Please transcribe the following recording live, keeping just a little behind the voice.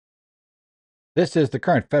This is the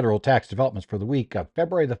current federal tax developments for the week of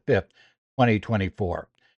February the 5th, 2024.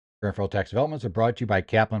 Current federal tax developments are brought to you by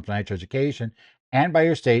Kaplan Financial Education and by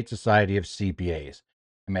your state society of CPAs.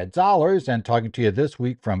 I'm Ed Zollers, and talking to you this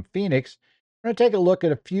week from Phoenix, we're going to take a look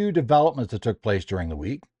at a few developments that took place during the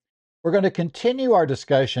week. We're going to continue our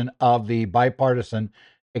discussion of the bipartisan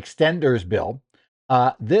extenders bill,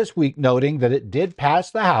 this week noting that it did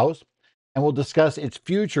pass the House, and we'll discuss its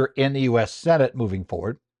future in the U.S. Senate moving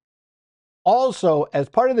forward. Also, as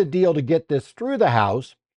part of the deal to get this through the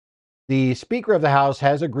House, the Speaker of the House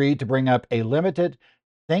has agreed to bring up a limited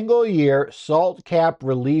single year SALT cap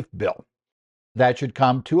relief bill that should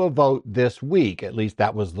come to a vote this week. At least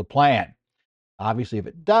that was the plan. Obviously, if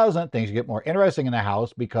it doesn't, things get more interesting in the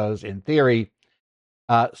House because, in theory,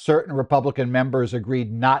 certain Republican members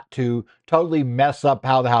agreed not to totally mess up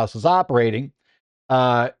how the House is operating.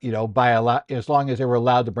 As long as they were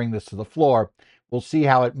allowed to bring this to the floor. We'll see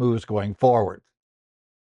how it moves going forward.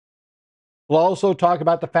 We'll also talk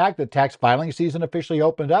about the fact that tax filing season officially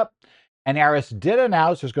opened up, and IRS did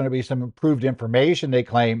announce there's going to be some improved information, they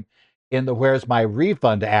claim, in the Where's My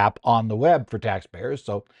Refund app on the web for taxpayers,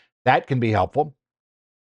 so that can be helpful.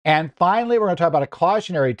 And finally, we're going to talk about a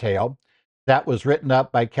cautionary tale that was written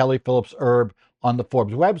up by Kelly Phillips Erb on the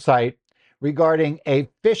Forbes website regarding a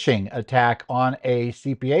phishing attack on a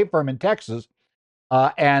CPA firm in Texas,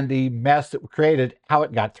 and the mess that created, how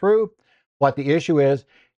it got through, what the issue is,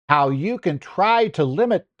 how you can try to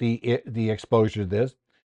limit the exposure to this,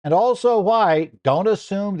 and also why don't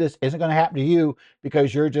assume this isn't going to happen to you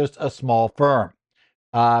because you're just a small firm.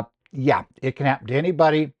 Yeah, it can happen to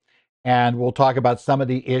anybody, and we'll talk about some of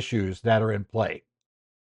the issues that are in play.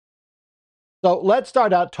 So let's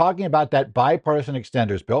start out talking about that bipartisan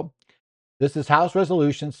extenders bill. This is House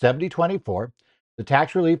Resolution 7024, the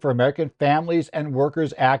Tax Relief for American Families and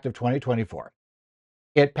Workers Act of 2024.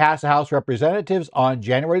 It passed the House of Representatives on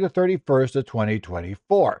January the 31st of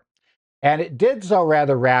 2024. And it did so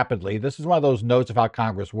rather rapidly. This is one of those notes of how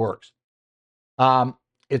Congress works.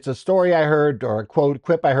 It's a story I heard, or a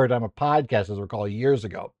quip I heard on a podcast, as I recall, years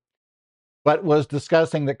ago, but was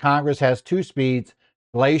discussing that Congress has two speeds,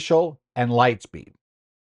 glacial and light speed.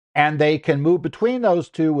 And they can move between those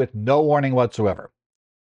two with no warning whatsoever.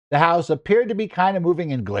 The House appeared to be kind of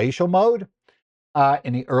moving in glacial mode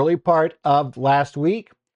in the early part of last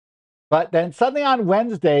week. But then suddenly on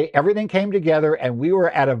Wednesday, everything came together and we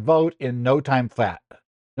were at a vote in no time flat.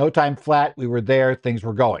 No time flat, we were there, things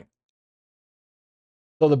were going.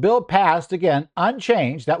 So the bill passed, again,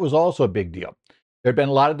 unchanged. That was also a big deal. There had been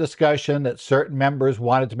a lot of discussion that certain members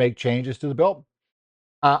wanted to make changes to the bill.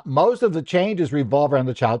 Most of the changes revolve around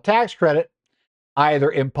the child tax credit,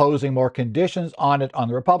 either imposing more conditions on it on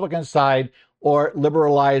the Republican side or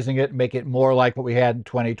liberalizing it, make it more like what we had in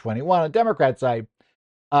 2021 on the Democrat side.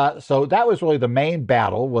 So that was really the main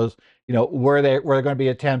battle was, were there going to be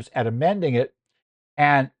attempts at amending it?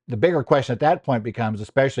 And the bigger question at that point becomes,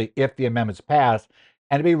 especially if the amendments pass,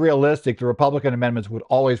 and to be realistic, the Republican amendments would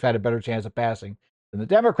always have had a better chance of passing than the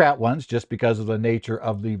Democrat ones, just because of the nature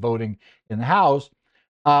of the voting in the House.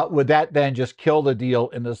 Would that then just kill the deal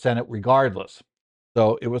in the Senate regardless?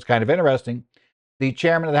 So it was kind of interesting. The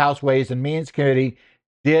chairman of the House Ways and Means Committee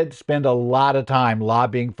did spend a lot of time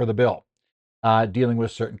lobbying for the bill, dealing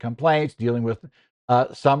with certain complaints, dealing with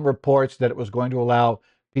some reports that it was going to allow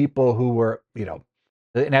people who were,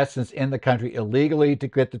 in essence, in the country illegally to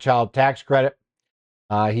get the child tax credit.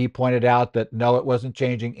 He pointed out that no, it wasn't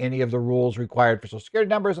changing any of the rules required for Social Security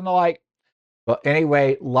numbers and the like. But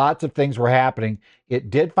anyway, lots of things were happening.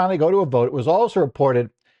 It did finally go to a vote. It was also reported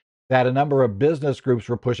that a number of business groups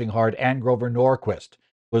were pushing hard, and Grover Norquist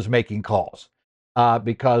was making calls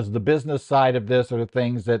because the business side of this are the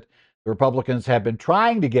things that the Republicans have been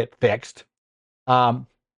trying to get fixed for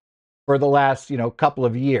the last, couple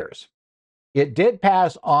of years. It did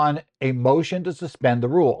pass on a motion to suspend the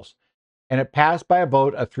rules, and it passed by a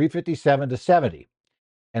vote of 357 to 70,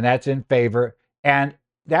 and that's in favor. And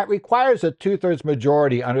that requires a 2/3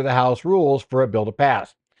 majority under the House rules for a bill to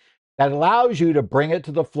pass. That allows you to bring it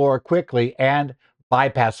to the floor quickly and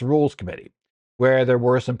bypass the Rules Committee, where there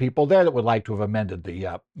were some people there that would like to have amended the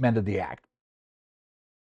act.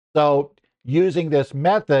 So using this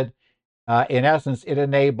method, in essence, it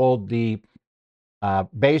enabled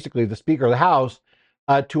basically the Speaker of the House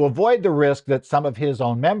to avoid the risk that some of his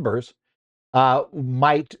own members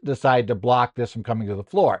might decide to block this from coming to the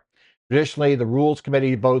floor. Traditionally, the Rules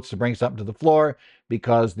Committee votes to bring something to the floor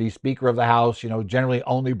because the Speaker of the House, generally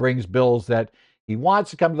only brings bills that he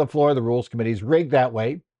wants to come to the floor. The Rules Committee is rigged that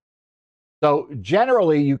way. So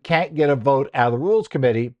generally, you can't get a vote out of the Rules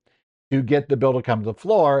Committee to get the bill to come to the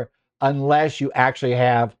floor unless you actually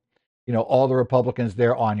have all the Republicans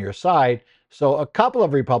there on your side. So a couple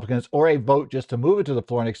of Republicans or a vote just to move it to the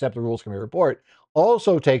floor and accept the Rules Committee report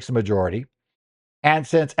also takes a majority. And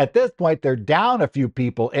since at this point they're down a few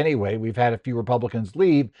people anyway, we've had a few Republicans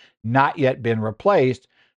leave, not yet been replaced.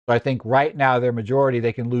 So I think right now their majority,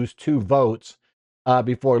 they can lose 2 votes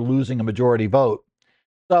before losing a majority vote.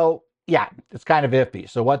 So yeah, it's kind of iffy.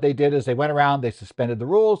 So what they did is they went around, they suspended the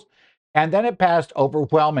rules, and then it passed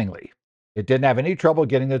overwhelmingly. It didn't have any trouble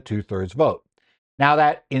getting the 2/3 vote. Now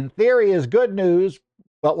that in theory is good news,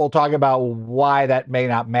 but we'll talk about why that may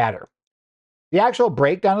not matter. The actual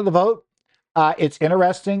breakdown of the vote, it's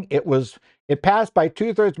interesting. It passed by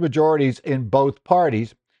 2/3 majorities in both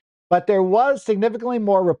parties, but there was significantly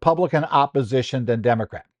more Republican opposition than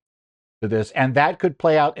Democrat to this, and that could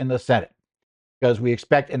play out in the Senate because we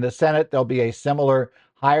expect in the Senate there'll be a similar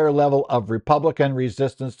higher level of Republican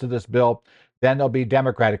resistance to this bill than there'll be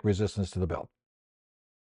Democratic resistance to the bill.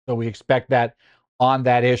 So we expect that on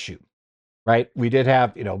that issue, right? We did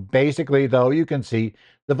have, basically, though, you can see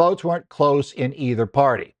the votes weren't close in either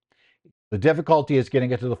party. The difficulty is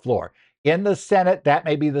getting it to the floor. In the Senate, that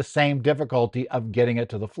may be the same difficulty of getting it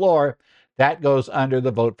to the floor. That goes under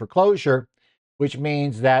the vote for cloture, which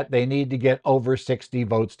means that they need to get over 60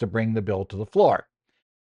 votes to bring the bill to the floor.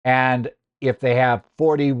 And if they have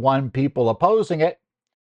 41 people opposing it,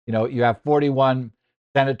 you have 41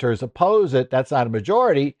 senators oppose it, that's not a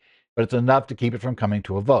majority, but it's enough to keep it from coming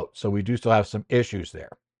to a vote. So we do still have some issues there.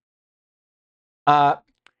 The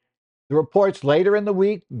reports later in the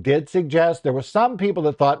week did suggest there were some people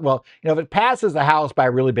that thought, well, if it passes the House by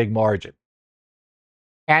a really big margin,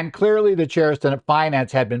 and clearly the chair of Senate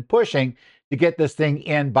Finance had been pushing to get this thing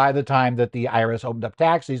in by the time that the IRS opened up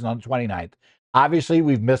tax season on the 29th. Obviously,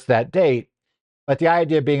 we've missed that date, but the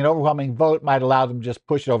idea of being an overwhelming vote might allow them to just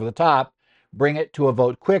push it over the top, bring it to a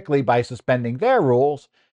vote quickly by suspending their rules,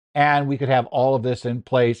 and we could have all of this in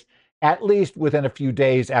place at least within a few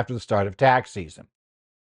days after the start of tax season.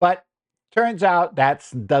 But turns out that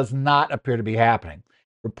does not appear to be happening.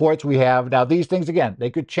 Reports we have now, these things again, they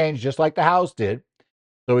could change just like the House did.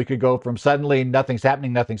 So we could go from suddenly nothing's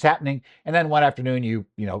happening, and then one afternoon you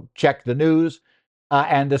check the news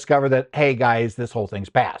and discover that, hey guys, this whole thing's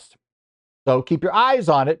passed. So keep your eyes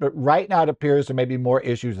on it, but right now it appears there may be more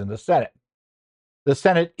issues in the Senate. The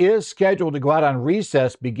Senate is scheduled to go out on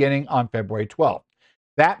recess beginning on February 12th.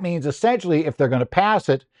 That means essentially if they're going to pass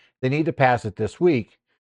it, they need to pass it this week.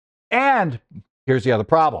 And here's the other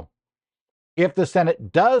problem. If the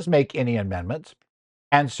Senate does make any amendments,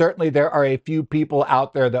 and certainly there are a few people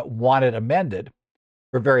out there that want it amended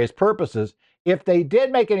for various purposes, if they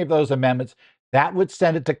did make any of those amendments, that would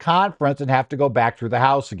send it to conference and have to go back through the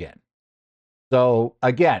House again. So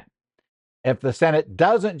again, if the Senate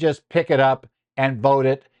doesn't just pick it up and vote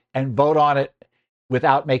on it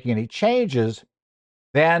without making any changes,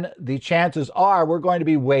 then the chances are we're going to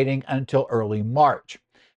be waiting until early March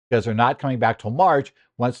because they're not coming back till March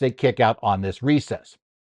once they kick out on this recess.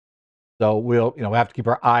 So we'll have to keep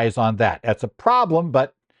our eyes on that. That's a problem,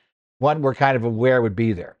 but one we're kind of aware would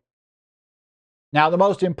be there. Now, the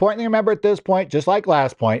most important thing to remember at this point, just like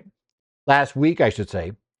last week, I should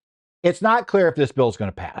say, it's not clear if this bill is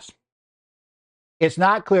going to pass. It's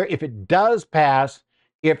not clear if it does pass,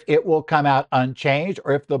 if it will come out unchanged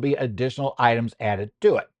or if there'll be additional items added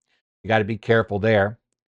to it. You got to be careful there.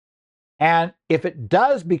 And if it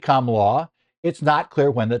does become law, it's not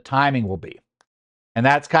clear when the timing will be. And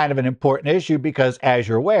that's kind of an important issue because, as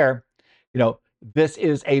you're aware, this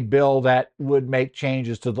is a bill that would make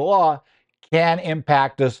changes to the law, can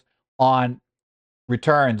impact us on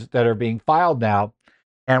returns that are being filed now.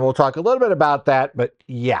 And we'll talk a little bit about that, but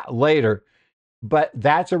yeah, later. But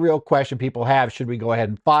that's a real question people have. Should we go ahead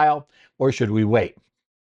and file or should we wait?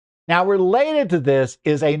 Now, related to this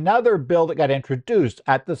is another bill that got introduced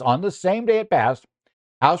on the same day it passed,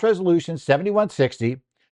 House Resolution 7160,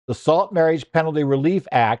 the Salt Marriage Penalty Relief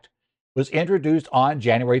Act, was introduced on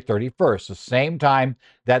January 31st, the same time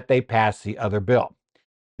that they passed the other bill.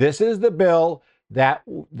 This is the bill that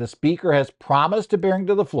the Speaker has promised to bring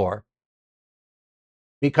to the floor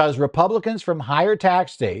because Republicans from higher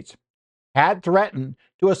tax states had threatened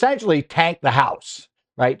to essentially tank the House,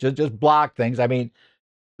 right? Just block things. I mean,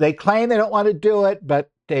 they claim they don't want to do it, but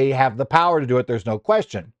they have the power to do it. There's no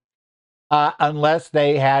question, unless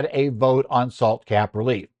they had a vote on salt cap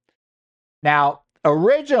relief. Now,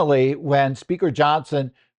 originally, when Speaker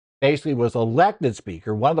Johnson basically was elected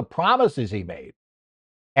Speaker, one of the promises he made,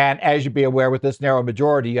 and as you'd be aware, with this narrow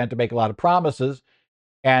majority, you have to make a lot of promises.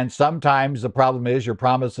 And sometimes the problem is your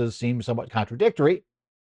promises seem somewhat contradictory.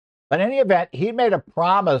 But in any event, he made a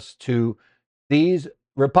promise to these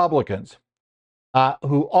Republicans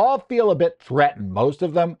who all feel a bit threatened. Most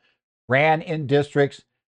of them ran in districts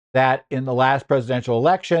that in the last presidential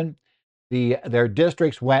election, their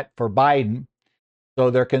districts went for Biden. So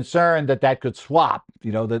they're concerned that that could swap,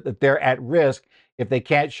 that they're at risk if they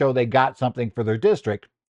can't show they got something for their district.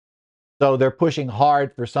 So they're pushing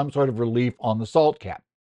hard for some sort of relief on the SALT cap.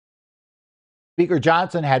 Speaker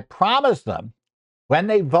Johnson had promised them when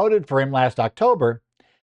they voted for him last October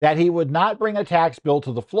that he would not bring a tax bill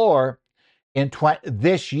to the floor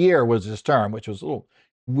this year was his term, which was a little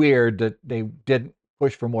weird that they didn't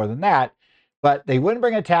push for more than that. But they wouldn't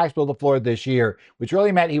bring a tax bill to the floor this year, which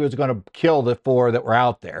really meant he was going to kill the four that were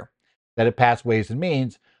out there that had passed Ways and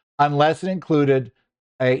Means, unless it included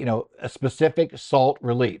a specific SALT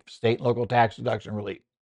relief, state and local tax deduction relief.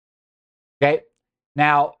 Okay.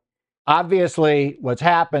 Now, obviously, what's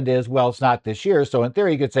happened is, well, it's not this year. So in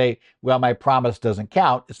theory, you could say, well, my promise doesn't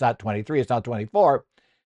count. It's not 23, it's not 24.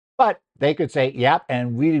 But they could say, yep,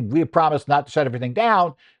 and we promised not to shut everything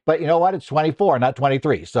down, but you know what? It's 24, not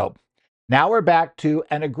 23. So now we're back to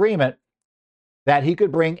an agreement that he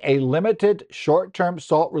could bring a limited short-term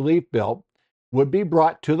SALT relief bill, would be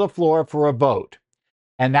brought to the floor for a vote.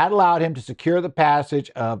 And that allowed him to secure the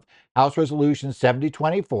passage of House Resolution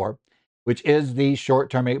 7024, which is the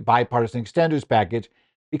short-term bipartisan extenders package,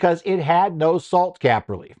 because it had no SALT cap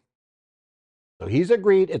relief. So he's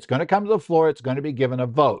agreed it's going to come to the floor. It's going to be given a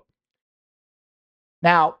vote.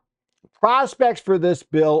 Now, prospects for this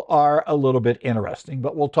bill are a little bit interesting,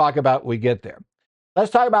 but we'll talk about when we get there.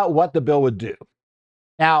 Let's talk about what the bill would do.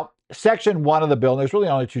 Now, Section 1 of the bill, there's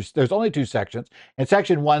only two sections, and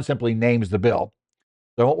Section 1 simply names the bill.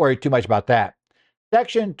 So don't worry too much about that.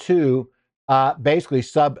 Section 2, basically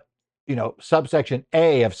subsection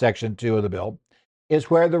A of Section 2 of the bill, is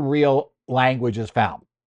where the real language is found.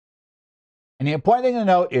 And the important thing to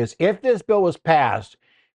note is if this bill was passed,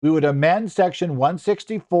 we would amend Section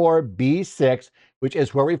 164B6, which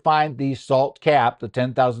is where we find the SALT cap, the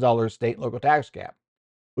 $10,000 state and local tax cap,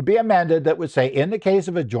 would be amended that would say, in the case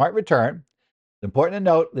of a joint return, it's important to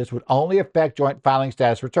note this would only affect joint filing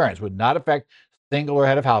status returns, would not affect single or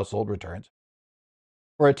head of household returns,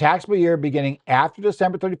 for a taxable year beginning after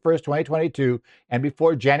December 31st, 2022, and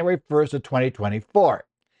before January 1st of 2024,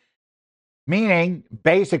 meaning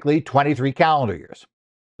basically 23 calendar years.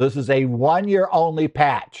 This is a 1 year only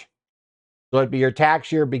patch. So it'd be your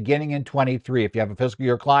tax year beginning in 23. If you have a fiscal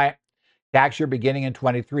year client, tax year beginning in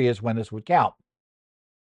 23 is when this would count.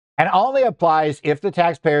 And only applies if the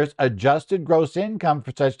taxpayer's adjusted gross income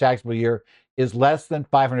for such taxable year is less than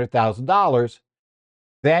 $500,000.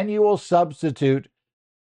 Then you will substitute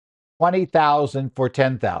 $20,000 for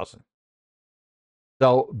 $10,000.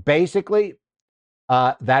 So basically,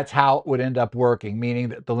 that's how it would end up working, meaning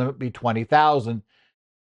that the limit be $20,000.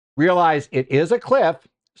 Realize it is a cliff.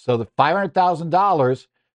 So the $500,000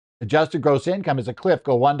 adjusted gross income is a cliff.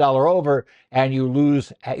 Go $1 over, and you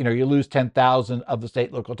lose $10,000 of the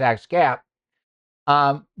state local tax cap.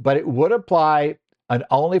 But it would apply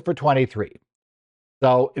only for 23.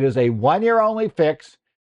 So it is a 1 year only fix.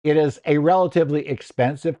 It is a relatively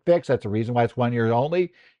expensive fix. That's the reason why it's 1 year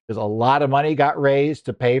only, because a lot of money got raised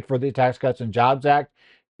to pay for the Tax Cuts and Jobs Act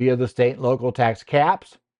via the state and local tax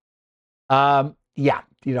caps.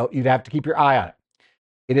 You'd have to keep your eye on it.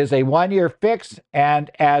 It is a 1 year fix, and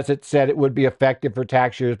as it said, it would be effective for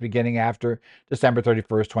tax years beginning after December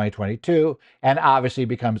 31st, 2022, and obviously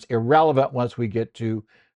becomes irrelevant once we get to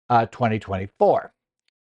 2024.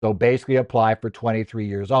 So basically apply for 23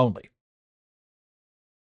 years only.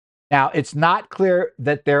 Now, it's not clear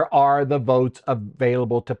that there are the votes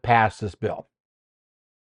available to pass this bill,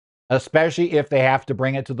 especially if they have to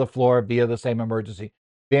bring it to the floor via the same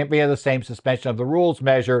via the same suspension of the rules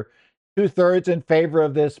measure. 2/3 in favor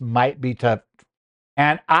of this might be tough.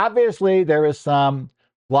 And obviously, there is some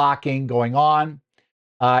blocking going on.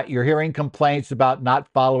 You're hearing complaints about not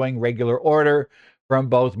following regular order from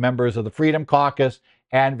both members of the Freedom Caucus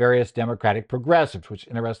and various Democratic progressives, which is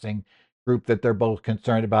an interesting group that they're both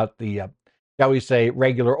concerned about the, shall we say,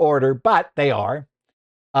 regular order, but they are.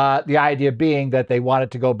 The idea being that they want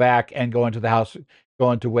it to go back and go into the House,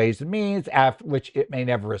 go into Ways and Means, after which it may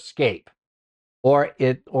never escape. Or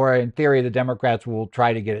in theory, the Democrats will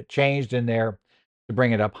try to get it changed in there to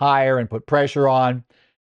bring it up higher and put pressure on.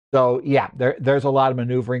 So yeah, there's a lot of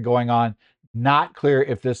maneuvering going on. Not clear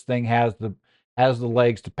if this thing has the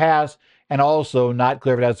legs to pass, and also not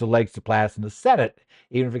clear if it has the legs to pass in the Senate,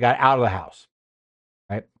 even if it got out of the House.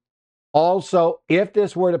 Right. Also, if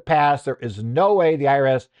this were to pass, there is no way the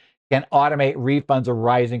IRS can automate refunds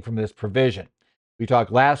arising from this provision. We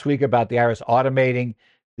talked last week about the IRS automating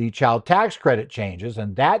the child tax credit changes,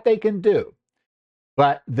 and that they can do.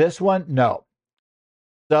 But this one, no.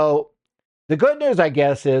 So the good news, I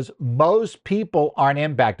guess, is most people aren't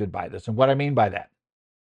impacted by this. And what I mean by that,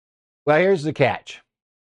 well, here's the catch.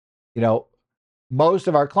 You know, most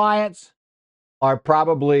of our clients are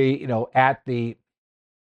probably, at the,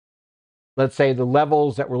 let's say, the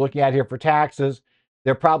levels that we're looking at here for taxes.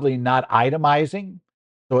 They're probably not itemizing.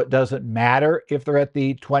 So it doesn't matter if they're at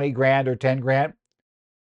the 20 grand or 10 grand.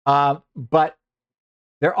 But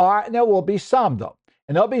there will be some, though.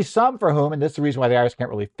 And there'll be some for whom, and this is the reason why the IRS can't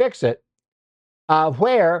really fix it,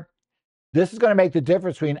 where this is going to make the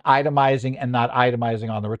difference between itemizing and not itemizing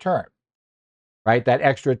on the return, right? That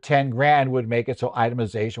extra 10 grand would make it so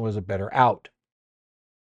itemization was a better out.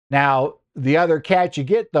 Now, the other catch you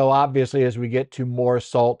get, though, obviously, as we get to more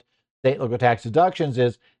SALT, state and local tax deductions,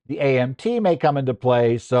 is the AMT may come into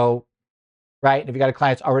play. So, right, if you got a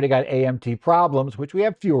client that's already got AMT problems, which we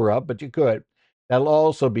have fewer of, but you could, that'll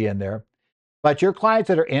also be in there. But your clients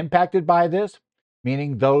that are impacted by this,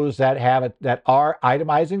 meaning those that have it, that are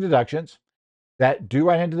itemizing deductions, that do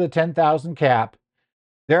run into the 10,000 cap,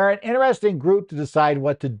 they're an interesting group to decide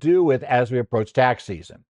what to do with as we approach tax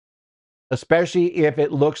season, especially if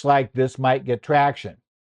it looks like this might get traction.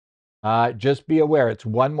 Just be aware, it's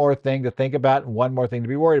one more thing to think about and one more thing to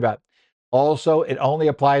be worried about. Also, it only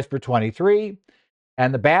applies for 23.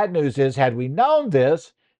 And the bad news is, had we known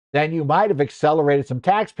this, then you might have accelerated some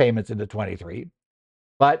tax payments into 23.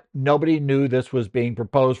 But nobody knew this was being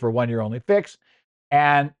proposed for 1 year only fix.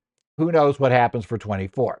 And who knows what happens for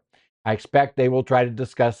 24. I expect they will try to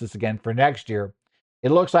discuss this again for next year.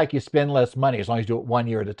 It looks like you spend less money as long as you do it 1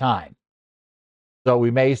 year at a time. So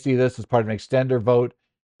we may see this as part of an extender vote,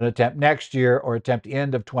 an attempt next year, or attempt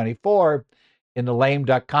end of 24 in the lame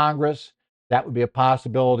duck Congress. That would be a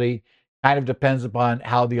possibility. Kind of depends upon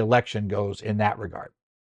how the election goes in that regard.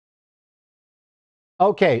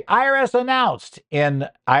 Okay, IRS announced in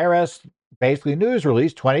IRS basically news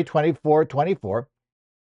release 2024-24.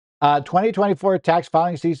 2024 tax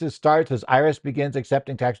filing season starts as IRS begins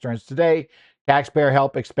accepting tax returns today. Taxpayer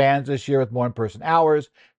help expands this year with more in-person hours,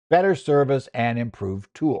 better service, and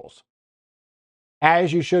improved tools.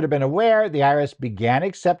 As you should have been aware, the IRS began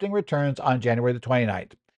accepting returns on January the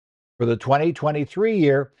 29th for the 2023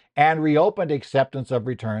 year and reopened acceptance of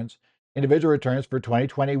returns, individual returns for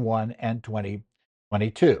 2021 and 2022.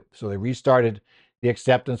 So they restarted the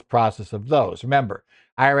acceptance process of those. Remember,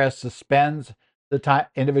 IRS suspends the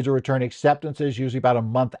individual return acceptances usually about a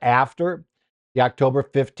month after the October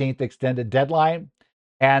 15th extended deadline,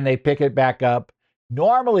 and they pick it back up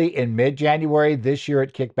normally in mid-January. This year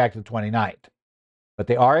it kicked back to the 29th. But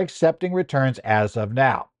they are accepting returns as of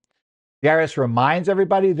now. The IRS reminds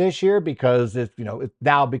everybody this year, because it's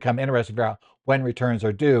now become interesting to figure out when returns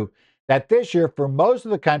are due, that this year, for most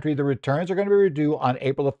of the country, the returns are going to be due on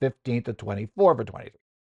April the 15th of 24 for 23.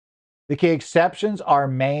 The key exceptions are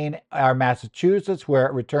Massachusetts,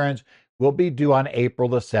 where returns will be due on April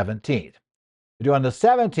the 17th. They're due on the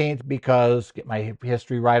 17th because, get my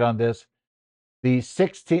history right on this, the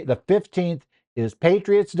 15th is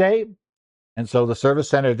Patriots Day, and so the service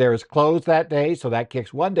center there is closed that day, so that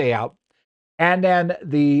kicks one day out. And then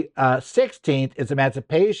the 16th is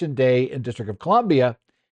Emancipation Day in District of Columbia,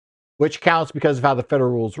 which counts because of how the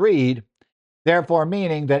federal rules read, therefore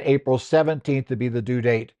meaning that April 17th would be the due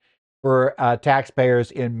date for taxpayers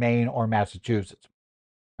in Maine or Massachusetts.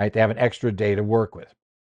 Right? They have an extra day to work with.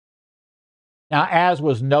 Now, as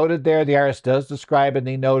was noted there, the IRS does describe in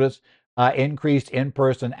the notice increased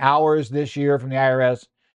in-person hours this year from the IRS.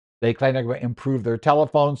 They claim they're going to improve their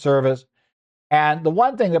telephone service. And the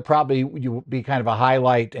one thing that probably would be kind of a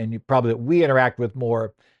highlight, and that we interact with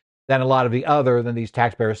more than a lot of the other than these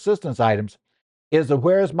taxpayer assistance items, is the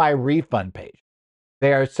Where's My Refund page.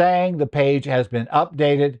 They are saying the page has been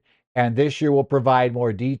updated, and this year will provide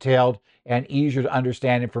more detailed and easier to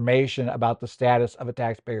understand information about the status of a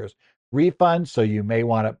taxpayer's refund. So you may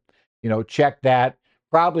want to, check that.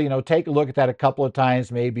 Probably, take a look at that a couple of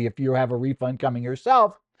times. Maybe if you have a refund coming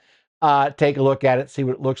yourself, take a look at it, see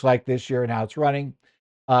what it looks like this year and how it's running.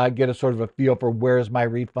 Get a sort of a feel for where's my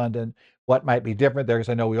refund and what might be different there, because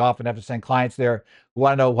I know we often have to send clients there who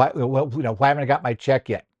want to know why haven't I got my check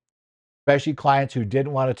yet? Especially clients who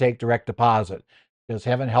didn't want to take direct deposit, because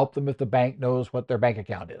heaven help them if the bank knows what their bank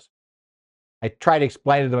account is. I try to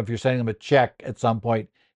explain to them, if you're sending them a check at some point,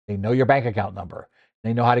 they know your bank account number.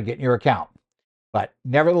 They know how to get in your account. But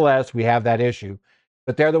nevertheless, we have that issue.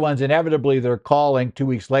 But they're the ones inevitably that are calling 2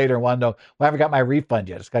 weeks later and want to know, well, I haven't got my refund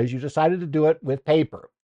yet. It's because you decided to do it with paper.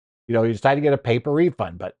 You decide to get a paper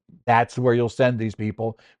refund, but that's where you'll send these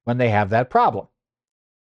people when they have that problem.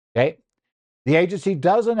 Okay. The agency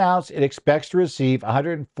does announce it expects to receive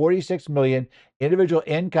 146 million individual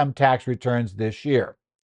income tax returns this year.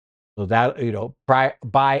 So that,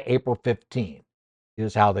 by April 15th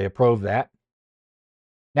is how they approve that.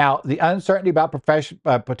 Now, the uncertainty about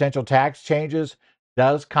potential tax changes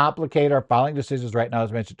does complicate our filing decisions right now,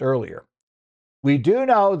 as mentioned earlier. We do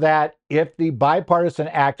know that if the bipartisan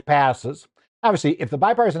act passes, obviously, if the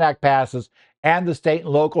bipartisan act passes and the state and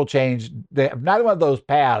local change, if neither one of those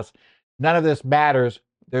pass, none of this matters.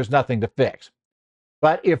 There's nothing to fix.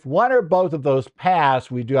 But if one or both of those pass,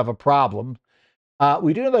 we do have a problem.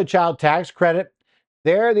 We do know the child tax credit.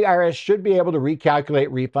 There, the IRS should be able to recalculate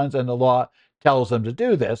refunds, and the law tells them to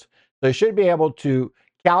do this. They should be able to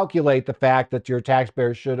calculate the fact that your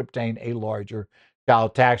taxpayer should obtain a larger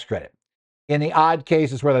child tax credit. In the odd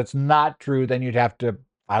cases where that's not true, then you'd have to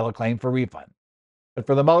file a claim for refund. But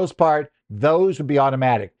for the most part, those would be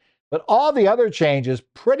automatic. But all the other changes,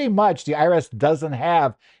 pretty much the IRS doesn't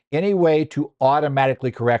have any way to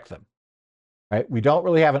automatically correct them. Right? We don't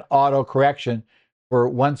really have an auto correction for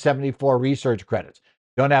 174 research credits.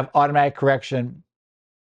 Don't have automatic correction.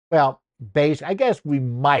 Well, I guess we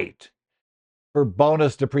might for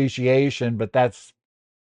bonus depreciation, but that's,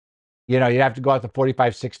 you'd have to go out to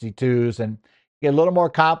 4562s and get a little more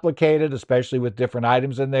complicated, especially with different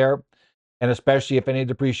items in there. And especially if any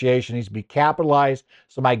depreciation needs to be capitalized.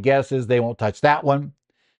 So my guess is they won't touch that one.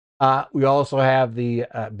 We also have the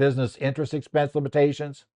business interest expense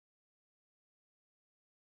limitations.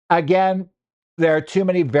 Again, there are too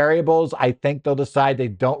many variables. I think they'll decide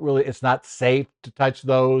it's not safe to touch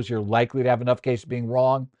those. You're likely to have enough cases being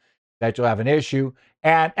wrong that you'll have an issue.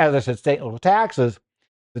 And as I said, state and local taxes,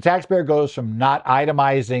 the taxpayer goes from not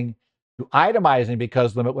itemizing to itemizing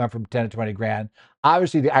because the limit went from 10 to 20 grand.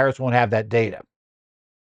 Obviously, the IRS won't have that data.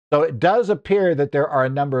 So it does appear that there are a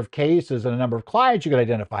number of cases and a number of clients you can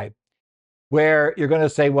identify where you're going to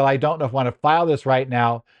say, well, I don't know if I want to file this right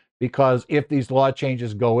now because if these law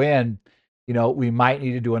changes go in, we might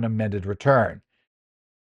need to do an amended return.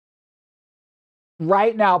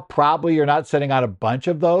 Right now, probably you're not sending out a bunch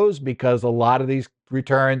of those because a lot of these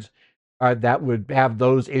returns that would have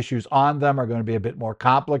those issues on them are going to be a bit more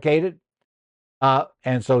complicated.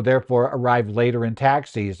 And so therefore arrive later in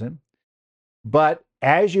tax season. But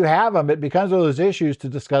as you have them, it becomes one of those issues to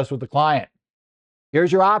discuss with the client.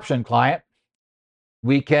 Here's your option, client.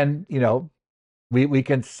 We can, we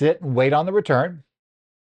can sit and wait on the return.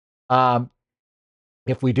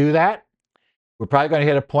 If we do that, we're probably going to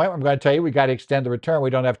hit a point where I'm going to tell you we got to extend the return. We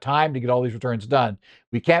don't have time to get all these returns done.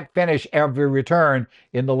 We can't finish every return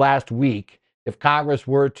in the last week. If Congress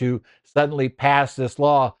were to suddenly pass this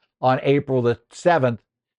law on April the 7th,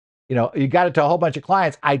 you got to tell a whole bunch of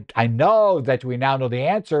clients, I know that we now know the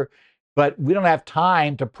answer, but we don't have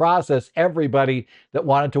time to process everybody that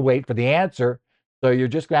wanted to wait for the answer. So you're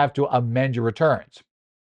just going to have to amend your returns.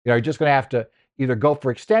 You're just going to have to either go for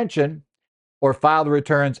extension or file the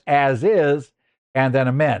returns as is and then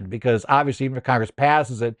amend, because obviously even if Congress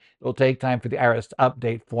passes it, it'll take time for the IRS to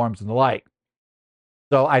update forms and the like.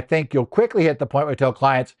 So I think you'll quickly hit the point where I tell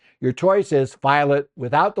clients, your choice is file it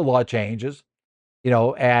without the law changes,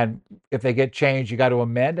 and if they get changed, you got to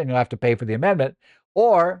amend and you'll have to pay for the amendment,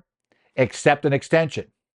 or accept an extension.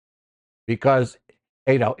 Because,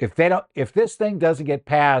 if this thing doesn't get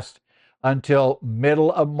passed until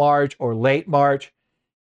middle of March or late March,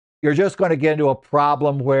 you're just going to get into a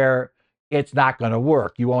problem where it's not going to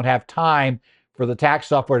work. You won't have time for the tax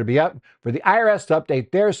software to be up, for the IRS to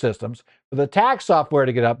update their systems, for the tax software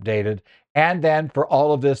to get updated, and then for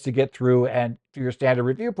all of this to get through and through your standard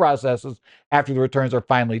review processes after the returns are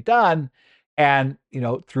finally done and,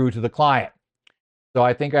 through to the client. So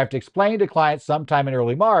I think I have to explain to clients sometime in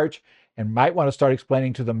early March, and might want to start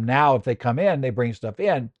explaining to them now if they come in, they bring stuff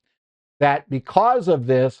in, that because of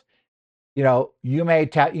this, you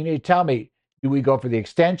need to tell me, do we go for the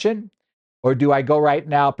extension or do I go right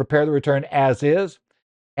now, prepare the return as is,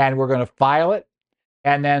 and we're going to file it,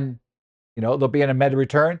 and then, there'll be an amended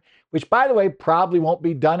return, which by the way, probably won't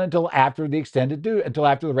be done until after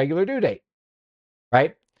the regular due date,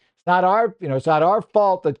 right? It's not our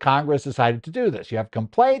fault that Congress decided to do this. You have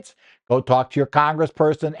complaints, go talk to your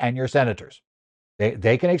congressperson and your senators.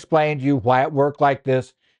 They can explain to you why it worked like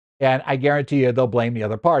this. And I guarantee you they'll blame the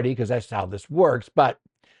other party because that's how this works. But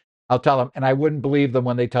I'll tell them, and I wouldn't believe them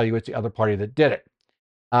when they tell you it's the other party that did it.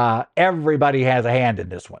 Everybody has a hand in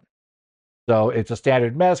this one. So it's a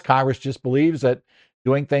standard mess. Congress just believes that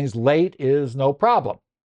doing things late is no problem,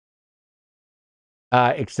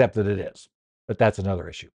 except that it is. But that's another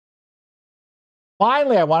issue.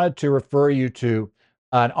 Finally, I wanted to refer you to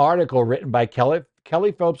an article written by Kelly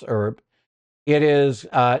Phillips Erb. It is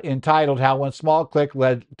entitled How One Small Click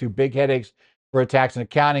Led to Big Headaches for a Tax and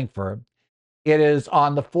Accounting Firm. It is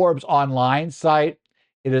on the Forbes online site.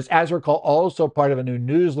 It is, as recall, also part of a new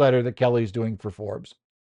newsletter that Kelly's doing for Forbes.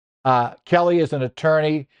 Kelly is an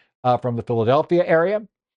attorney from the Philadelphia area.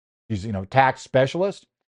 She's, tax specialist,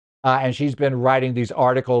 and she's been writing these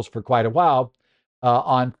articles for quite a while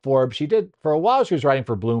on Forbes. She did for a while. She was writing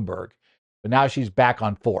for Bloomberg, but now she's back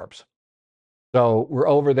on Forbes. So we're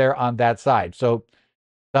over there on that side. So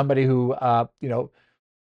somebody who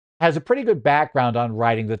has a pretty good background on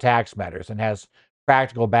writing the tax matters and has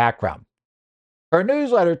practical background. Her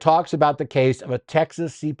newsletter talks about the case of a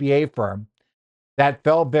Texas CPA firm that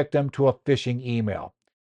fell victim to a phishing email.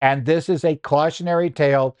 And this is a cautionary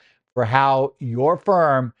tale for how your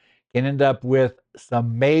firm can end up with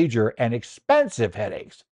some major and expensive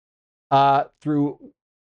headaches through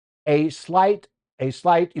a slight,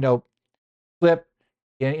 slip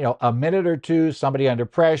in, a minute or two, somebody under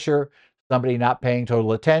pressure, somebody not paying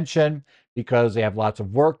total attention because they have lots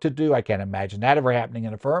of work to do. I can't imagine that ever happening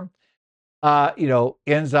in a firm.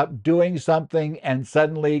 Ends up doing something and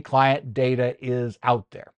suddenly client data is out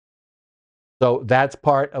there. So that's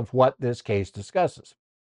part of what this case discusses.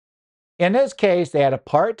 In this case, they had a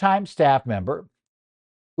part-time staff member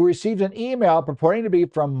who received an email purporting to be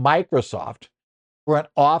from Microsoft for an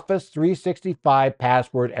Office 365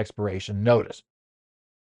 password expiration notice.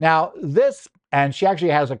 Now, and she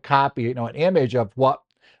actually has a copy, an image of what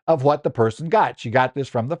the person got. She got this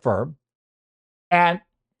from the firm. And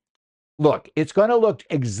look, it's going to look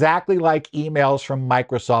exactly like emails from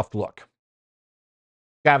Microsoft look.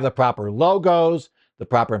 You have the proper logos, the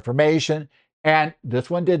proper information, and this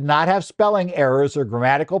one did not have spelling errors or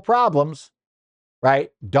grammatical problems,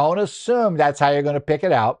 right? Don't assume that's how you're going to pick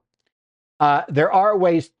it out. There are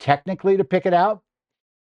ways technically to pick it out,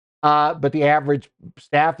 but the average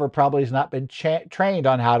staffer probably has not been trained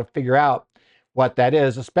on how to figure out what that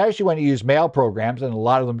is, especially when you use mail programs, and a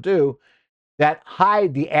lot of them do, that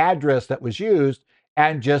hide the address that was used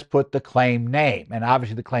and just put the claim name. And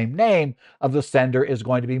obviously the claim name of the sender is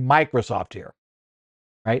going to be Microsoft here,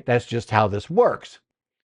 right? That's just how this works.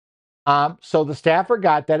 So the staffer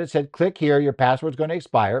got that. It said, click here, your password's going to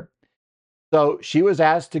expire. So she was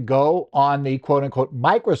asked to go on the quote unquote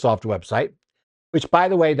Microsoft website, which, by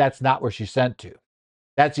the way, that's not where she sent to.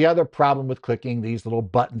 That's the other problem with clicking these little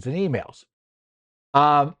buttons in emails.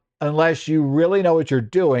 Unless you really know what you're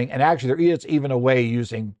doing, and actually there is even a way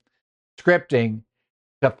using scripting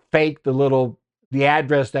to fake the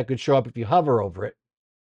address that could show up if you hover over it.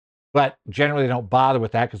 But generally they don't bother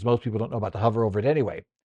with that because most people don't know about the hover over it anyway.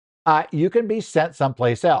 You can be sent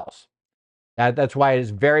someplace else. That's why it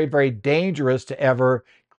is very, very dangerous to ever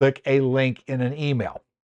click a link in an email.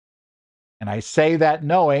 And I say that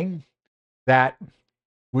knowing that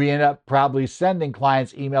we end up probably sending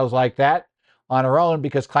clients emails like that on our own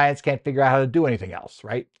because clients can't figure out how to do anything else,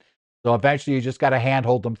 right? So eventually you just got to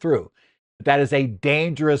handhold them through. But that is a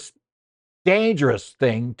dangerous, dangerous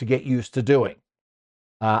thing to get used to doing.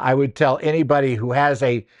 I would tell anybody who has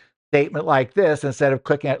a statement like this, instead of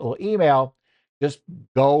clicking that little email, just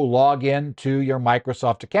go log into your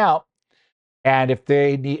Microsoft account. And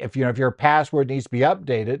if your password needs to be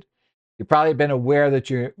updated, you've probably been aware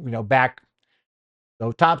that back.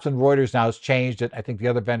 So Thomson Reuters now has changed it. I think the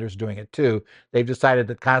other vendors are doing it too. They've decided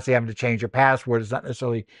that constantly having to change your password is not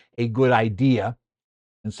necessarily a good idea.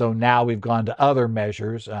 And so now we've gone to other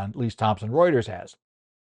measures, at least Thomson Reuters has.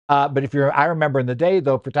 But I remember in the day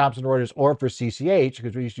though, for Thomson Reuters or for CCH,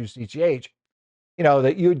 because we used to use CCH,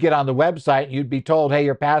 that you'd get on the website and you'd be told, hey,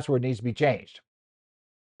 your password needs to be changed,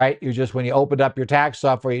 right? When you opened up your tax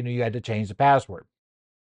software, you knew you had to change the password,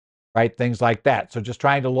 right? Things like that. So just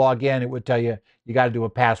trying to log in, it would tell you, you got to do a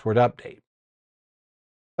password update.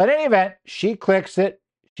 But in any event, she clicks it.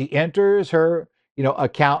 She enters her,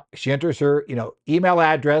 account. She enters her, email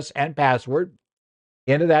address and password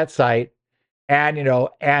into that site. And,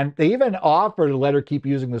 and they even offered to let her keep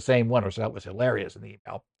using the same one, so that was hilarious in the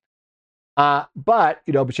email. But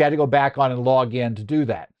she had to go back on and log in to do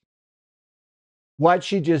that. What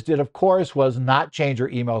she just did, of course, was not change her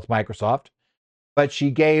email with Microsoft, but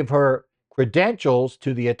she gave her credentials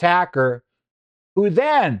to the attacker, who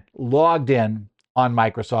then logged in on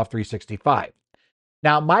Microsoft 365.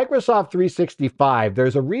 Now, Microsoft 365,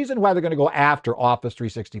 there's a reason why they're going to go after Office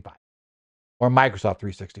 365 or Microsoft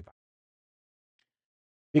 365.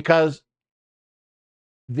 Because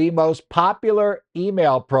the most popular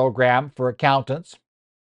email program for accountants,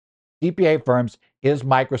 CPA firms, is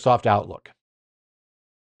Microsoft Outlook.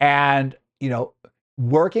 And,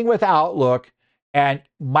 working with Outlook and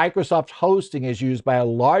Microsoft hosting is used by a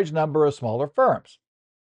large number of smaller firms.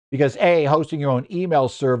 Because A, hosting your own email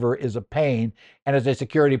server is a pain and is a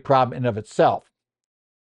security problem in and of itself.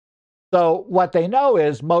 So what they know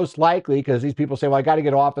is most likely, because these people say, well, I got to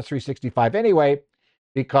get Office 365 anyway,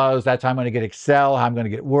 because that's how I'm going to get Excel, how I'm going to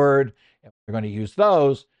get Word. They're going to use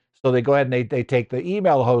those. So they go ahead and they take the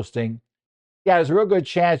email hosting. Yeah, there's a real good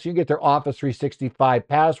chance you get their Office 365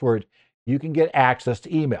 password. You can get access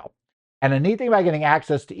to email. And the neat thing about getting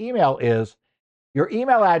access to email is your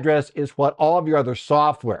email address is what all of your other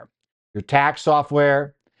software, your tax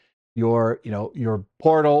software, your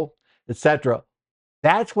portal, etc.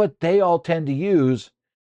 That's what they all tend to use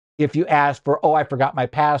if you ask for, oh, I forgot my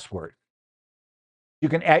password. You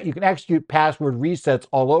can execute password resets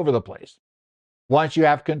all over the place once you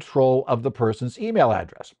have control of the person's email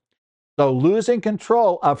address. So losing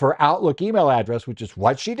control of her Outlook email address, which is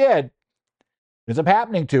what she did, ends up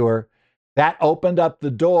happening to her, that opened up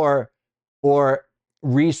the door for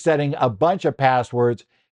resetting a bunch of passwords,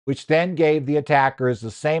 which then gave the attackers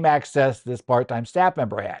the same access this part-time staff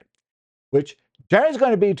member had, which generally is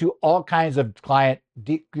going to be to all kinds of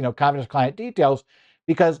confidential client details,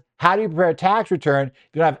 because how do you prepare a tax return if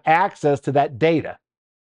you don't have access to that data,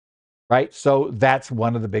 right? So that's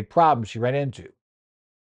one of the big problems she ran into.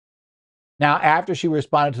 Now, after she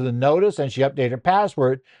responded to the notice and she updated her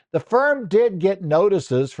password, the firm did get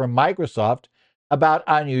notices from Microsoft about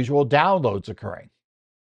unusual downloads occurring.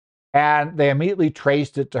 And they immediately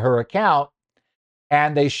traced it to her account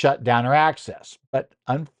and they shut down her access. But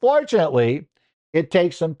unfortunately, it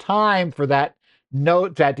takes some time for that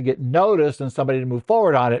to get noticed and somebody to move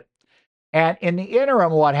forward on it. And in the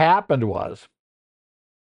interim, what happened was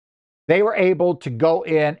they were able to go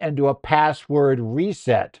in and do a password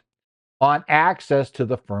reset on access to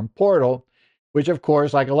the firm portal, which, of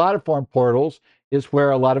course, like a lot of firm portals, is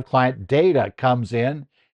where a lot of client data comes in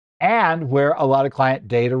and where a lot of client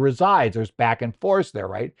data resides. There's back and forth there,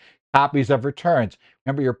 right? Copies of returns.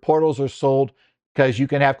 Remember, your portals are sold because you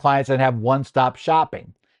can have clients that have one-stop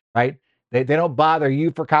shopping, right? They don't bother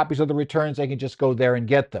you for copies of the returns. They can just go there and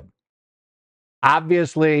get them.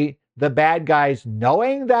 Obviously, the bad guys,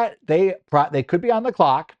 knowing that they could be on the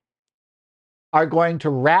clock, are going to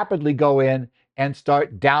rapidly go in and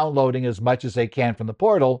start downloading as much as they can from the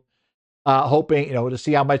portal, hoping to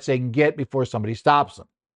see how much they can get before somebody stops them.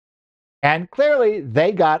 And clearly,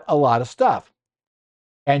 they got a lot of stuff.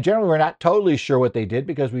 And generally, we're not totally sure what they did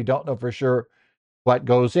because we don't know for sure what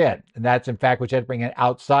goes in. And that's, in fact, what you had to bring in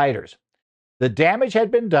outsiders. The damage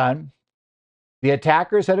had been done. The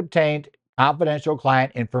attackers had obtained confidential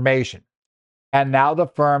client information. And now the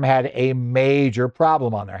firm had a major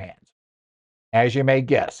problem on their hands. As you may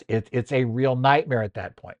guess, it's a real nightmare at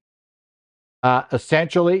that point.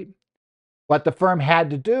 Essentially, what the firm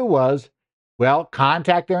had to do was, well,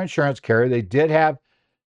 contact their insurance carrier. They did have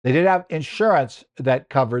insurance that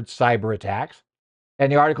covered cyber attacks, and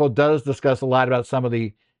the article does discuss a lot about some of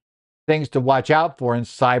the things to watch out for in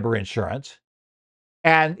cyber insurance.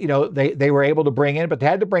 And they were able to bring in, but they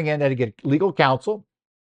had to get legal counsel,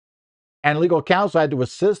 and legal counsel had to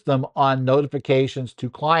assist them on notifications to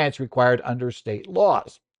clients required under state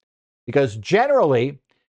laws. Because generally,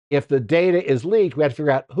 if the data is leaked, we have to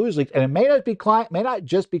figure out who's leaked. And it may not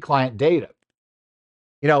just be client data.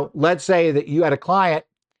 Let's say that you had a client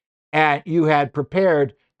and you had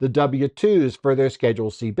prepared the W-2s for their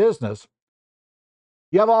Schedule C business.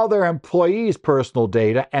 You have all their employees' personal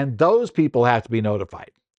data, and those people have to be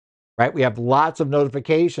notified, right? We have lots of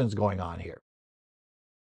notifications going on here,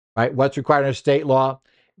 right? What's required under state law?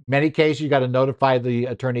 Many cases, you got to notify the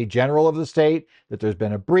attorney general of the state that there's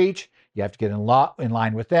been a breach. You have to get in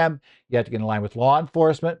line with them. You have to get in line with law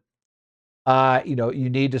enforcement. You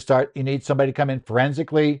need somebody to come in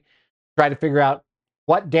forensically, try to figure out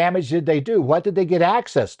what damage did they do? What did they get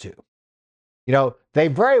access to? They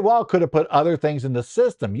very well could have put other things in the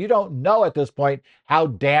system. You don't know at this point how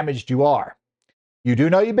damaged you are. You do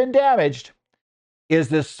know you've been damaged. Is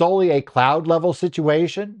this solely a cloud level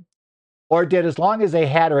situation? Or as long as they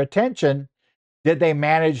had her attention, did they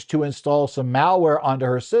manage to install some malware onto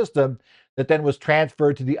her system that then was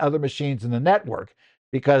transferred to the other machines in the network?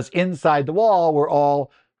 Because inside the wall, we're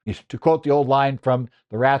all, to quote the old line from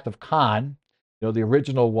The Wrath of Khan, the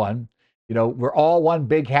original one, we're all one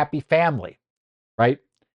big happy family, right?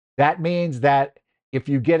 That means that if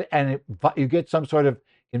you get some sort of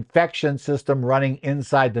infection system running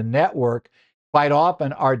inside the network, quite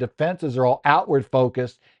often our defenses are all outward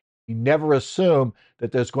focused. You never assume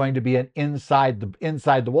that there's going to be an inside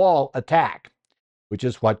the wall attack, which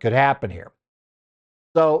is what could happen here.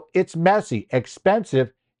 So it's messy,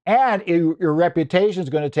 expensive, and your reputation is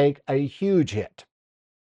going to take a huge hit,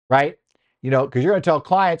 right? Because you're going to tell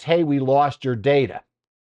clients, hey, we lost your data.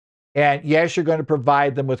 And yes, you're going to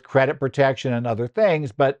provide them with credit protection and other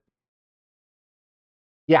things, but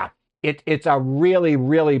yeah, it's a really,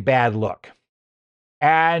 really bad look.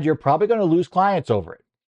 And you're probably going to lose clients over it,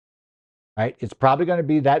 right? It's probably going to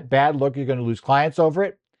be that bad look. You're going to lose clients over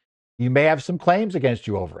it. You may have some claims against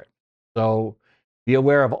you over it. So be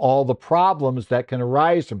aware of all the problems that can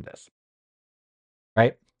arise from this,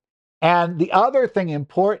 right? And the other thing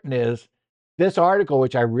important is this article,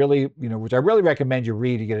 which I really recommend you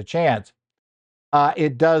read to get a chance.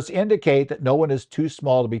 It does indicate that no one is too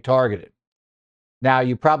small to be targeted. Now,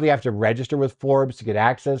 you probably have to register with Forbes to get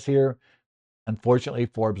access here. Unfortunately,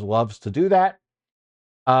 Forbes loves to do that.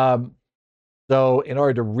 So in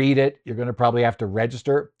order to read it, you're going to probably have to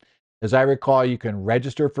register. As I recall, you can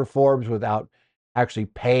register for Forbes without actually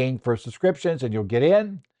paying for subscriptions and you'll get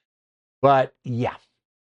in. But yeah,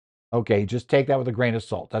 okay, just take that with a grain of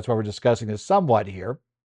salt. That's why we're discussing this somewhat here.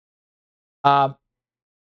 So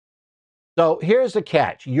here's the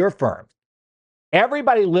catch. Your firm.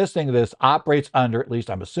 Everybody listening to this operates under, at least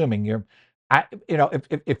I'm assuming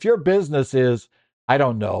if your business is, I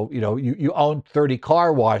don't know, you own 30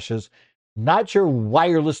 car washes, not sure why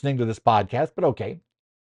you're listening to this podcast, but okay.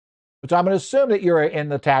 So I'm going to assume that you're in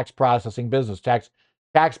the tax processing business, tax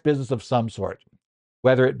business of some sort,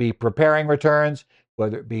 whether it be preparing returns,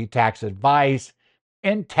 whether it be tax advice,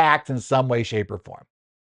 in tax in some way, shape, or form.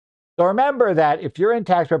 So remember that if you're in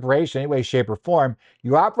tax preparation in any way, shape, or form,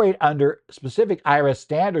 you operate under specific IRS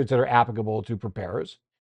standards that are applicable to preparers.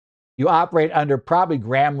 You operate under probably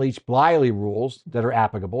Gramm-Leach-Bliley rules that are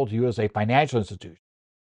applicable to you as a financial institution.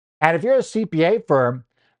 And if you're a CPA firm,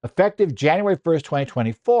 effective January 1st,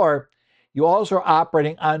 2024, you also are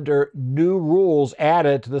operating under new rules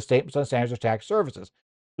added to the Statements on Standards of Tax Services,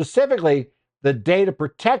 specifically the data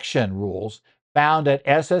protection rules found at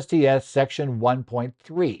SSTS Section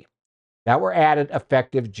 1.3 that were added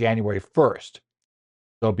effective January 1st.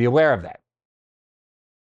 So be aware of that.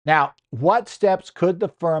 Now, what steps could the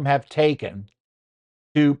firm have taken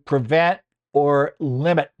to prevent or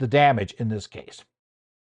limit the damage in this case?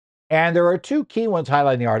 And there are two key ones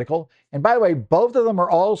highlighted in the article. And by the way, both of them are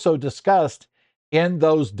also discussed in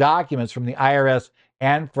those documents from the IRS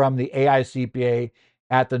and from the AICPA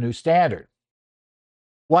at the new standard.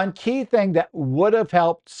 One key thing that would have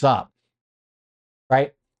helped some,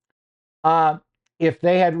 right? If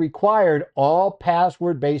they had required all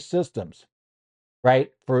password-based systems,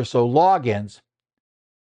 right, for logins,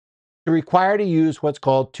 to require to use what's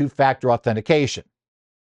called two-factor authentication.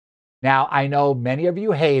 Now, I know many of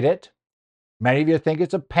you hate it. Many of you think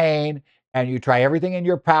it's a pain, and you try everything in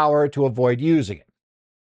your power to avoid using it.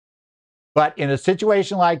 But in a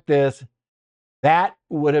situation like this, that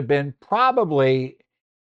would have been probably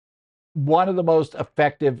one of the most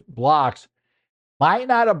effective blocks. Might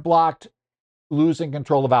not have blocked losing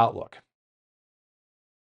control of Outlook.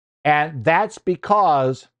 And that's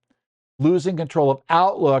because losing control of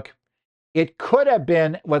Outlook, it could have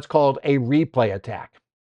been what's called a replay attack.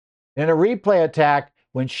 In a replay attack,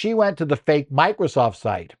 when she went to the fake Microsoft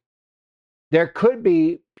site, there could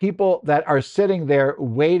be people that are sitting there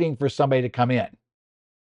waiting for somebody to come in.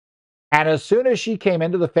 And as soon as she came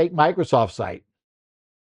into the fake Microsoft site,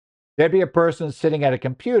 there'd be a person sitting at a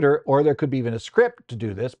computer, or there could be even a script to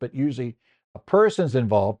do this, but usually a person's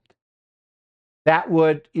involved. That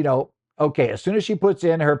would, okay, as soon as she puts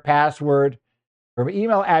in her password, her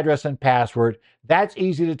email address and password, that's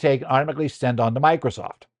easy to take and automatically send on to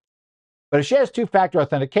Microsoft. But if she has two-factor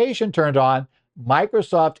authentication turned on,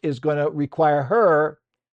 Microsoft is going to require her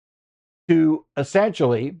to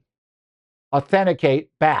essentially authenticate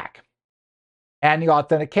back. And the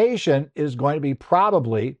authentication is going to be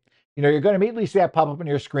probably, you're going to immediately see that pop up on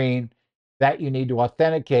your screen that you need to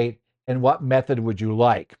authenticate, and what method would you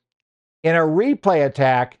like. In a replay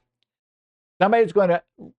attack, somebody's going to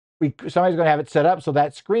have it set up so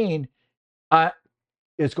that screen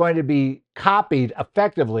is going to be copied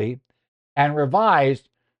effectively and revised.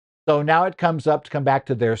 So now it comes up to come back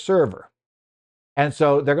to their server. And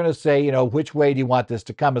so they're going to say, which way do you want this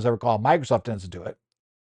to come? As I recall, Microsoft tends to do it.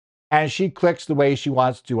 And she clicks the way she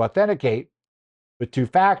wants to authenticate with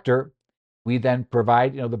two-factor. We then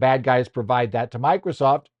provide, the bad guys provide that to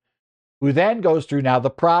Microsoft, who then goes through now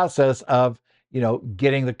the process of,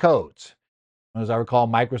 getting the codes. As I recall,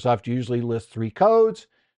 Microsoft usually lists 3 codes.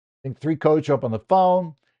 I think 3 codes show up on the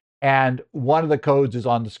phone, and one of the codes is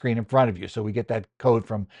on the screen in front of you. So we get that code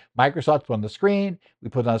from Microsoft on the screen. We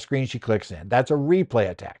put it on the screen. She clicks in. That's a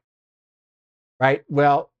replay attack, right?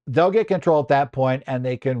 Well, they'll get control at that point, and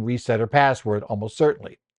they can reset her password almost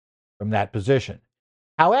certainly from that position.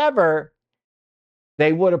 However,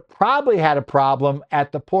 they would have probably had a problem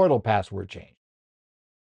at the portal password change.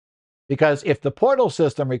 Because if the portal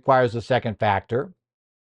system requires a second factor,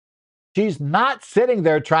 She's not sitting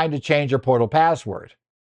there trying to change her portal password.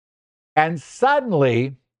 And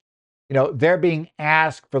suddenly, they're being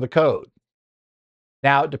asked for the code.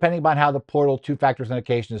 Now, depending upon how the portal two-factor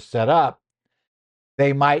authentication is set up,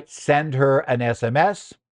 they might send her an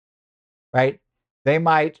SMS, right? They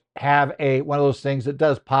might have one of those things that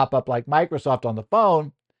does pop up like Microsoft on the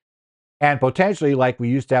phone, and potentially, like we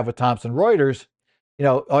used to have with Thomson Reuters,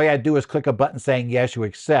 all you had to do is click a button saying, yes, you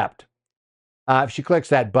accept. If she clicks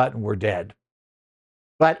that button, we're dead.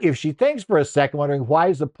 But if she thinks for a second, wondering, why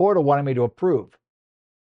is the portal wanting me to approve?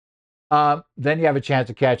 Then you have a chance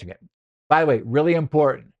of catching it. By the way, really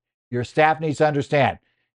important, your staff needs to understand,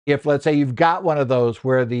 if, let's say, you've got one of those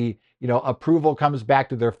where the approval comes back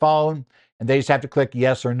to their phone and they just have to click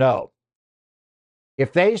yes or no.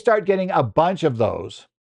 If they start getting a bunch of those,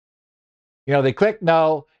 they click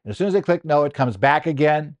no, and as soon as they click no, it comes back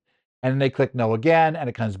again, and then they click no again, and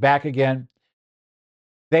it comes back again.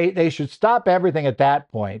 They should stop everything at that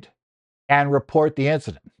point and report the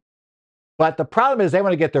incident. But the problem is they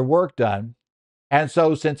want to get their work done, and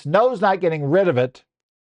so since no's not getting rid of it,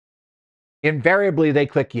 invariably they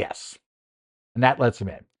click yes, and that lets them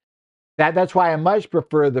in. That's why I much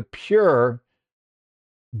prefer the pure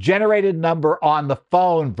generated number on the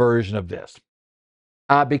phone version of this,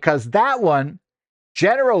 because that one,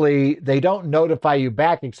 generally, they don't notify you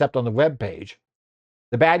back except on the web page.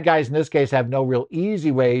 The bad guys in this case have no real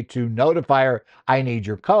easy way to notify her, I need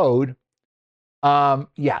your code.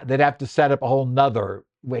 They'd have to set up a whole nother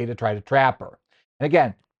way to try to trap her. And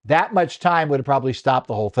again, that much time would have probably stopped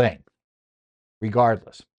the whole thing,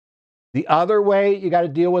 regardless. The other way you got to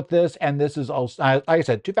deal with this, and this is also, like I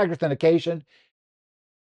said, two-factor authentication.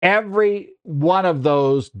 Every one of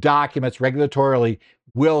those documents regulatorily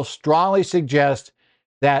will strongly suggest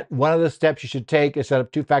that one of the steps you should take is set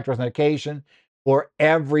up two-factor authentication for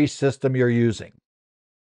every system you're using.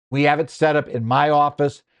 We have it set up in my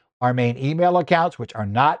office, our main email accounts, which are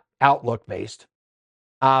not Outlook-based.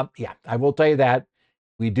 I will tell you that.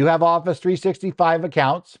 We do have Office 365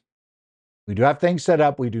 accounts. We do have things set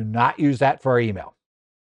up. We do not use that for our email.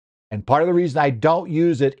 And part of the reason I don't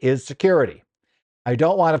use it is security. I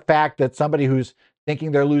don't want the fact that somebody who's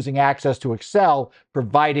thinking they're losing access to Excel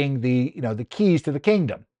providing the keys to the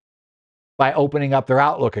kingdom by opening up their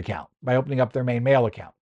Outlook account, by opening up their main mail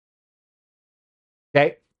account.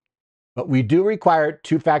 Okay? But we do require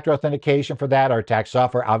two-factor authentication for that. Our tax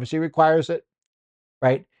software obviously requires it,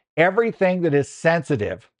 right? Everything that is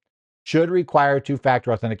sensitive should require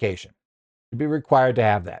two-factor authentication. Should be required to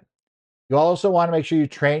have that. You also want to make sure you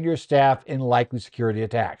train your staff in likely security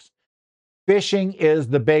attacks. Phishing is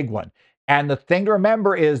the big one. And the thing to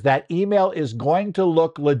remember is that email is going to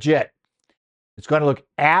look legit. It's going to look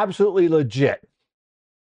absolutely legit.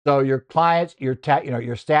 So your clients, your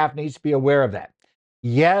staff needs to be aware of that.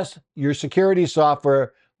 Yes, your security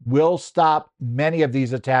software will stop many of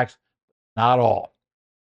these attacks, not all.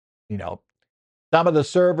 Some of the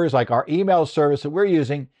servers, like our email service that we're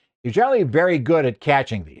using, is generally very good at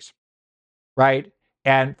catching these, right?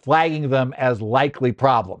 And flagging them as likely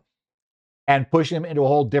problem and pushing them into a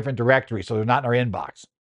whole different directory so they're not in our inbox.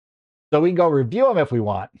 So we can go review them if we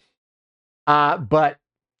want. But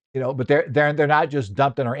they're not just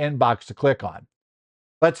dumped in our inbox to click on.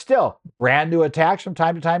 But still, brand new attacks from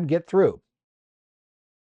time to time get through.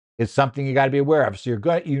 It's something you got to be aware of. So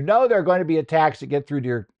there are going to be attacks that get through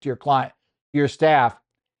to your client, your staff.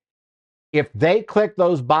 If they click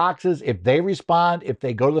those boxes, if they respond, if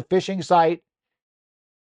they go to the phishing site,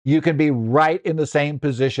 you can be right in the same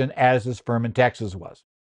position as this firm in Texas was,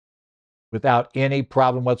 without any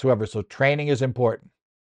problem whatsoever. So training is important.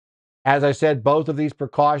 As I said, both of these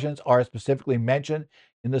precautions are specifically mentioned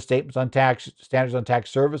in the Standards on Tax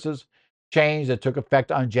Services change that took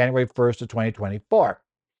effect on January 1st of 2024.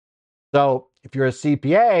 So if you're a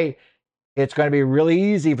CPA, it's going to be really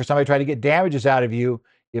easy for somebody to try to get damages out of you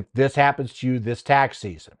if this happens to you this tax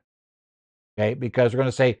season. Okay, because they're going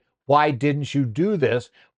to say, why didn't you do this?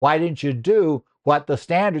 Why didn't you do what the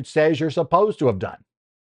standard says you're supposed to have done?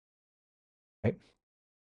 Okay.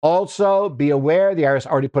 Also, be aware, the IRS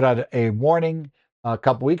already put out a warning a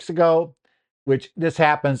couple weeks ago, which this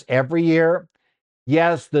happens every year.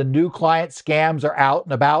 Yes, the new client scams are out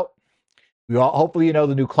and about. Hopefully you know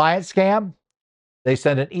the new client scam. They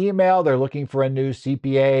send an email. They're looking for a new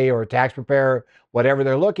CPA or a tax preparer, whatever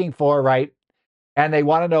they're looking for, right? And they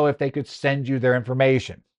want to know if they could send you their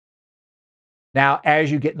information. Now,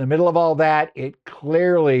 as you get in the middle of all that,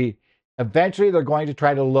 eventually they're going to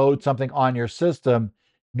try to load something on your system.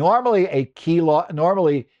 Normally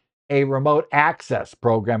a remote access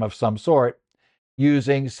program of some sort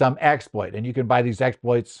using some exploit. And you can buy these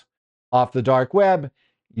exploits off the dark web.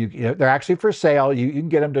 They're actually for sale. You can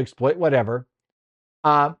get them to exploit whatever.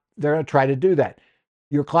 They're going to try to do that.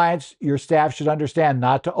 Your clients, your staff should understand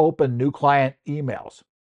not to open new client emails,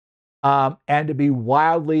 and to be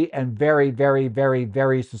wildly and very, very, very,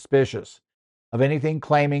 very suspicious of anything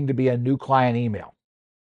claiming to be a new client email.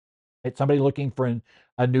 It's somebody looking for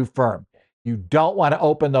a new firm. You don't want to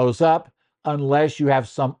open those up unless you have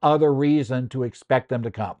some other reason to expect them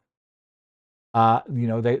to come.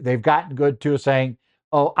 They've gotten good to saying,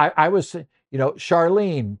 oh, I was,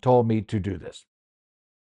 Charlene told me to do this.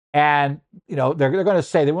 And, they're going to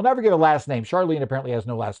say they will never give a last name. Charlene apparently has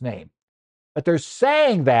no last name. But they're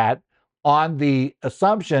saying that on the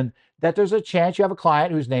assumption that there's a chance you have a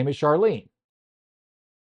client whose name is Charlene.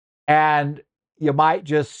 And you might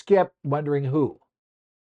just skip wondering who,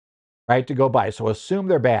 right, to go by. So assume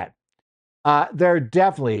they're bad. They're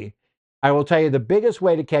definitely, I will tell you, the biggest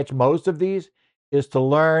way to catch most of these is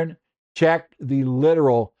to check the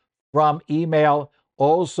literal from email.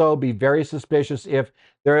 Also, be very suspicious if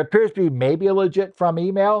there appears to be maybe a legit from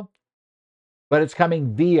email, but it's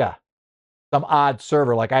coming via some odd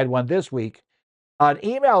server. Like I had one this week. An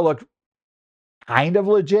email looked kind of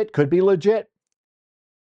legit, could be legit,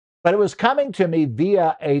 but it was coming to me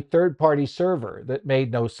via a third-party server that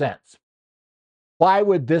made no sense. Why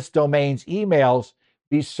would this domain's emails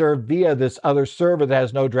be served via this other server that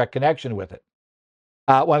has no direct connection with it?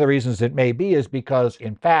 One of the reasons it may be is because,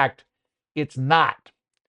 in fact, it's not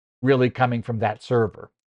really coming from that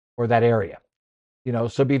server or that area.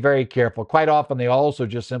 So be very careful. Quite often, they also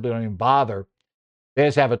just simply don't even bother. They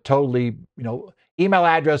just have a totally, email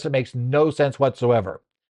address that makes no sense whatsoever.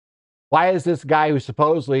 Why is this guy who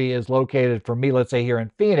supposedly is located for me, let's say here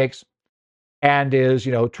in Phoenix, and is,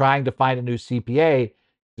 trying to find a new CPA,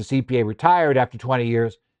 the CPA retired after 20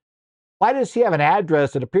 years, why does he have an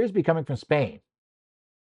address that appears to be coming from Spain,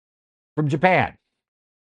 from Japan,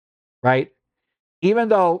 right? Even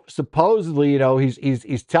though supposedly,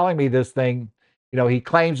 he's telling me this thing, he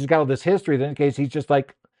claims he's got all this history that indicates he's just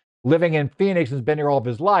like living in Phoenix and has been here all of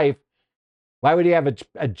his life. Why would he have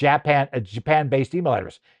a Japan-based email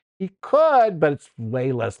address? He could, but it's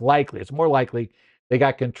way less likely. It's more likely they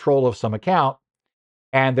got control of some account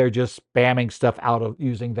and they're just spamming stuff out of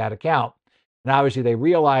using that account. And obviously they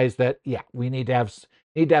realize that, yeah, we need to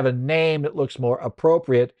have a name that looks more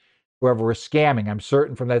appropriate whoever we're scamming. I'm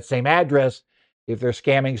certain from that same address, if they're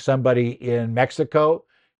scamming somebody in Mexico,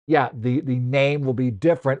 yeah, the name will be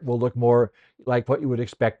different, will look more like what you would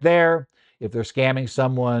expect there. If they're scamming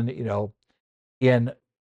someone, in,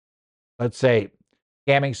 let's say,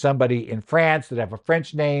 scamming somebody in France that have a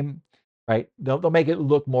French name, right? They'll make it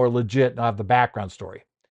look more legit and have the background story.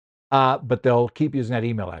 But they'll keep using that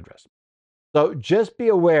email address. So just be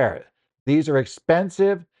aware, these are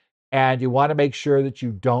expensive and you want to make sure that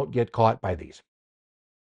you don't get caught by these.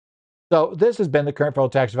 So this has been the current federal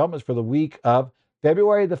tax developments for the week of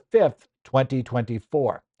February the 5th,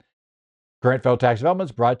 2024. Current federal tax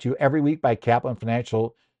developments brought to you every week by Kaplan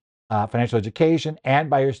Financial Education and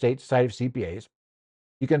by your state society of CPAs.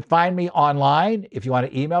 You can find me online. If you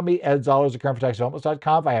want to email me,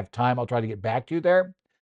 edzollers@currentfederaltaxdevelopments.com. If I have time, I'll try to get back to you there.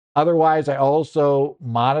 Otherwise, I also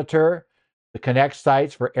monitor the Connect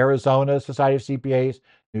sites for Arizona Society of CPAs,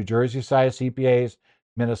 New Jersey Society of CPAs,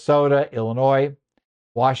 Minnesota, Illinois,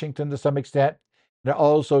 Washington to some extent. And I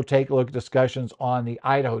also take a look at discussions on the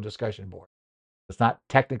Idaho discussion board. It's not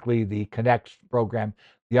technically the Connect program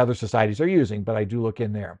the other societies are using, but I do look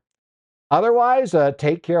in there. Otherwise,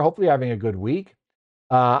 take care. Hopefully, you're having a good week.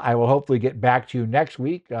 I will hopefully get back to you next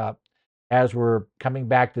week as we're coming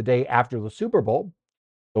back the day after the Super Bowl.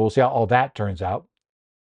 So we'll see how all that turns out.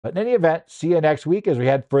 But in any event, see you next week as we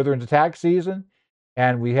head further into tax season.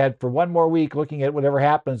 And we head for one more week looking at whatever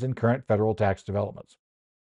happens in current federal tax developments.